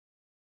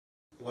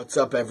What's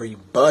up,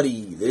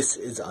 everybody? This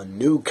is a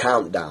new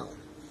countdown.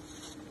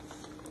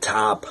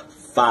 Top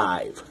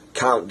 5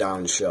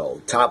 countdown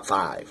show. Top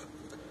 5.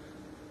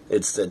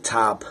 It's the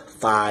top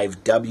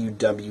 5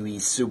 WWE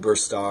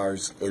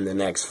superstars in the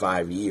next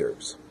 5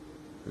 years.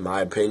 In my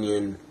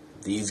opinion,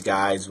 these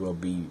guys will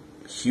be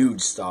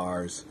huge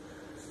stars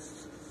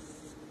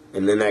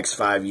in the next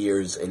 5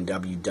 years in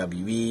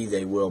WWE.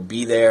 They will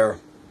be there.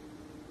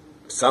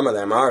 Some of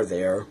them are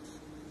there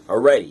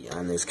already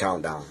on this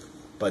countdown.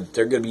 But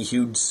they're going to be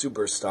huge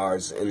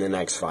superstars in the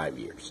next 5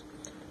 years.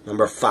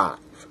 Number 5.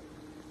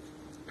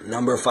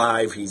 Number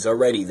 5, he's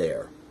already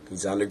there.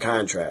 He's under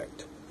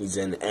contract. He's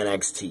in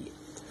NXT.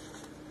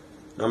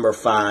 Number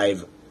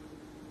 5,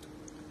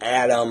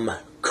 Adam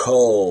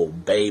Cole,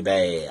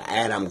 baby.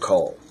 Adam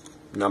Cole.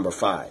 Number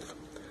 5.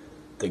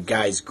 The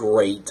guy's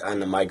great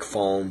on the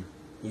microphone.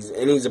 He's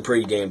a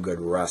pretty damn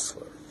good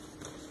wrestler.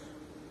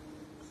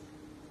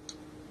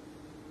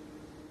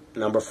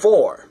 Number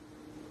 4.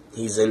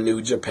 He's in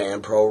New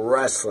Japan Pro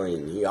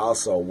Wrestling. He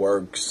also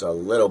works a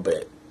little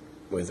bit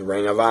with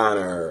Ring of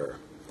Honor.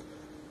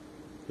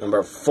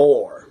 Number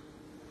 4.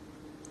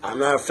 I'm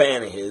not a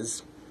fan of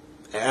his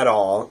at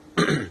all.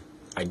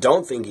 I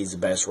don't think he's the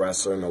best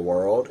wrestler in the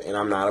world, and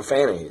I'm not a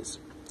fan of his.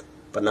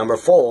 But number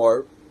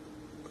 4,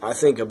 I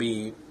think he'll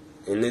be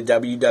in the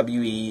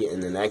WWE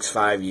in the next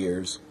 5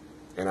 years,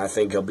 and I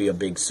think he'll be a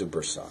big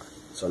superstar.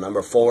 So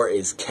number 4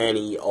 is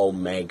Kenny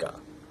Omega.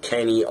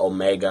 Kenny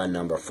Omega,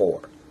 number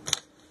 4.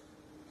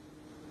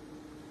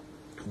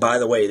 By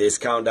the way, this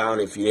countdown,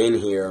 if you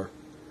didn't hear,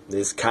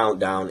 this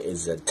countdown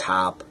is the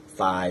top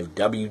 5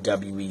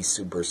 WWE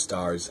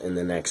superstars in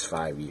the next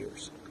 5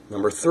 years.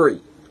 Number 3,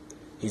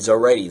 he's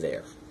already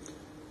there.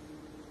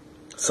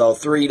 So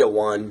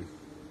 3-1,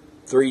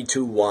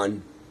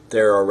 3-2-1,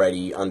 they're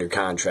already under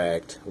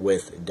contract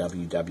with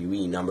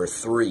WWE. Number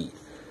 3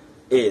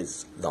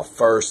 is the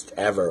first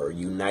ever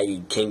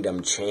United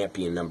Kingdom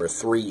champion. Number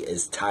 3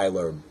 is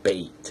Tyler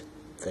Bate.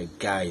 The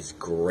guy's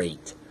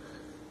great.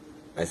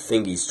 I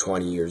think he's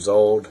 20 years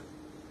old.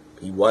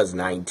 He was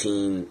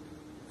 19.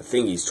 I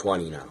think he's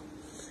 20 now.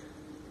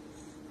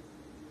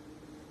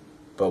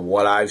 But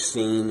what I've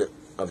seen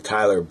of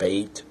Tyler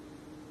Bate,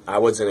 I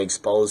wasn't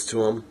exposed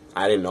to him.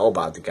 I didn't know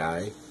about the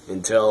guy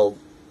until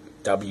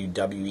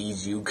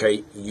WWE's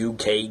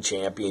UK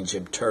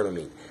Championship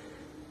Tournament.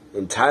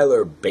 And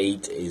Tyler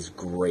Bate is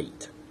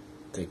great.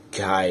 The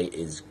guy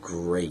is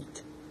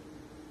great.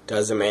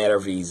 Doesn't matter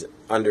if he's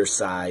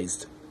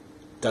undersized.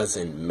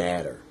 Doesn't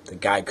matter. The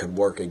guy could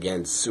work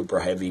against super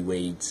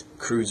heavyweights,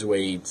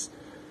 cruiserweights,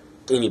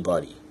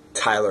 anybody.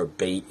 Tyler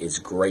Bate is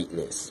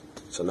greatness.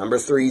 So number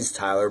 3 is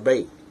Tyler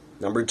Bate.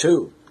 Number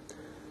 2,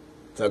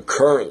 the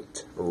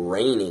current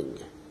reigning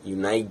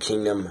United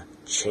Kingdom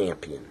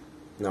champion.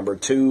 Number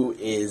 2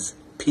 is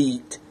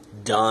Pete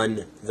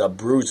Dunne, the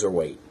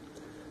bruiserweight.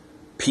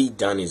 Pete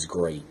Dunne is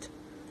great.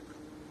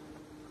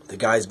 The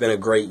guy's been a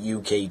great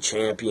UK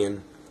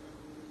champion.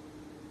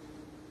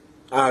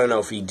 I don't know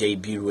if he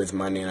debuted with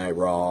Monday Night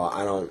Raw.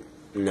 I don't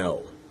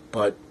know.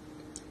 But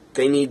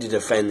they need to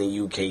defend the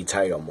UK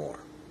title more.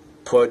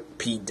 Put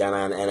Pete Dunne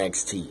on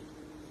NXT.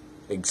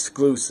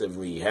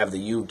 Exclusively have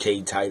the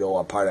UK title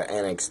a part of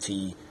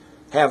NXT.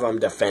 Have him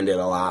defend it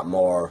a lot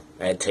more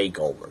at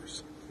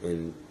takeovers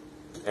in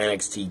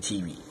NXT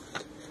TV.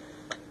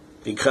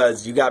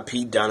 Because you got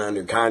Pete Dunne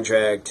under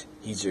contract.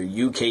 He's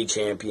your UK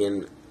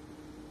champion.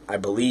 I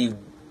believe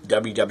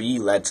WWE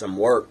lets him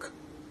work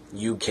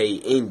UK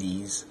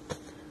indies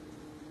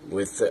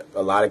with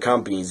a lot of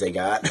companies they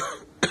got.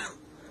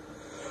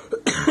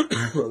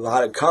 A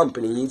lot of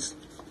companies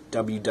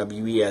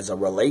WWE has a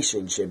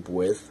relationship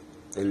with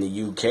in the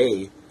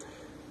UK.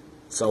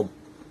 So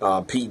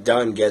Pete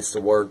Dunne gets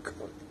to work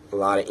a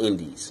lot of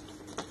indies.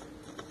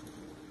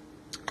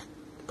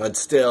 But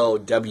still,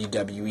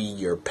 WWE,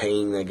 you're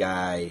paying the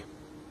guy.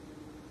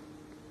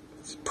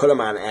 Put him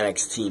on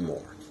NXT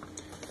more.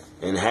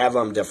 And have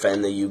him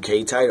defend the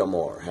UK title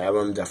more. Have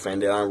him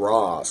defend it on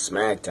Raw,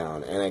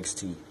 SmackDown,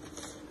 NXT.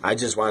 I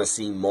just want to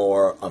see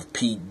more of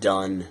Pete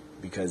Dunne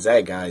because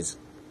that guy's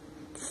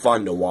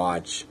fun to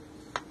watch.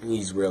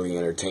 He's really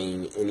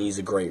entertaining, and he's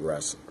a great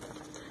wrestler.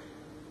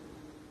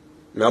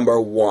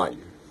 Number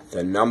 1.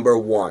 The number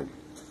 1. You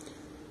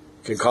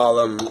could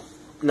call him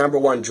number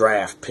 1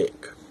 draft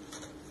pick.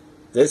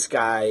 This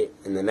guy,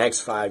 in the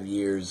next 5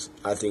 years,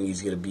 I think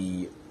he's going to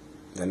be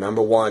the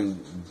number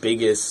 1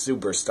 biggest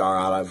superstar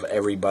out of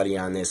everybody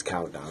on this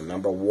countdown.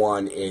 Number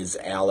 1 is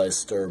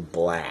Aleister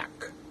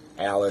Black.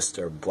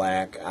 Aleister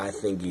Black, I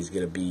think he's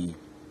going to be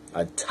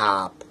a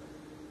top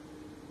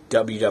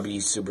WWE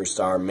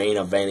superstar, main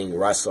eventing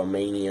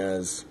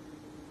WrestleManias,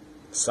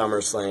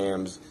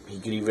 SummerSlams. He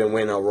could even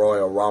win a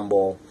Royal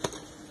Rumble.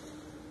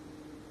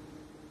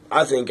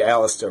 I think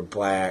Aleister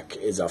Black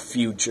is a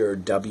future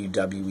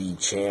WWE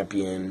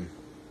champion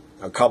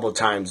a couple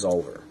times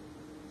over.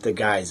 The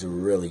guy's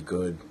really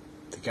good.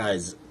 The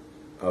guy's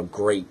a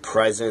great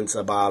presence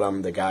about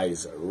him. The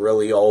guy's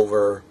really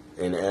over.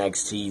 And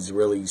NXT's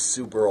really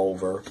super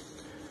over.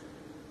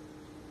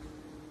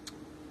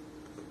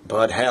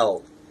 But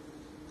hell,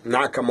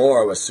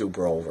 Nakamura was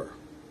super over.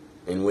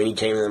 And when he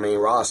came to the main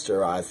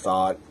roster, I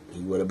thought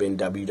he would have been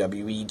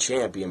WWE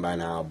champion by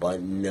now, but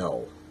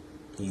no,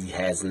 he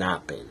has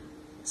not been.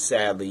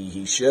 Sadly,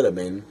 he should have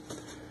been.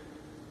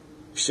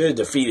 Should have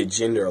defeated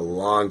Jinder a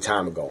long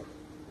time ago.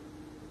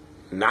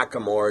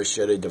 Nakamura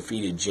should have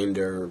defeated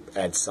Jinder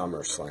at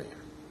SummerSlam,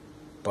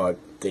 but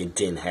it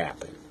didn't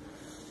happen.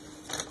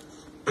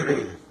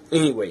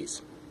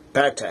 Anyways,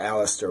 back to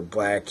Aleister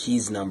Black.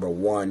 He's number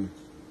one.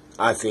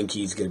 I think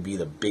he's going to be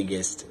the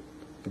biggest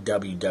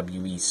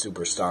WWE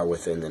superstar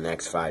within the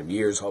next 5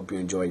 years. Hope you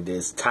enjoyed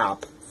this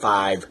top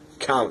 5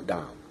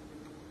 countdown.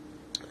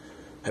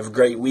 Have a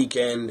great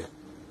weekend.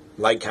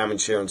 Like, comment,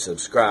 share, and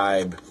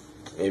subscribe.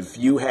 If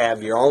you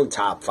have your own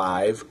top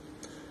 5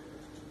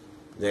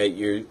 that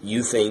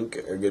you think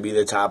are going to be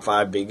the top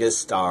 5 biggest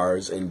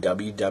stars in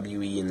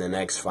WWE in the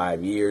next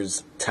 5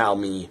 years, tell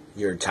me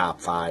your top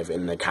 5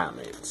 in the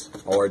comments.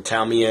 Or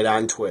tell me it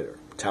on Twitter.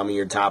 Tell me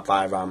your top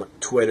 5 on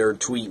Twitter.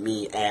 Tweet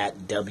me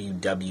at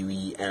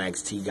WWE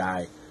NXT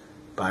Guy.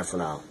 Bye for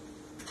now.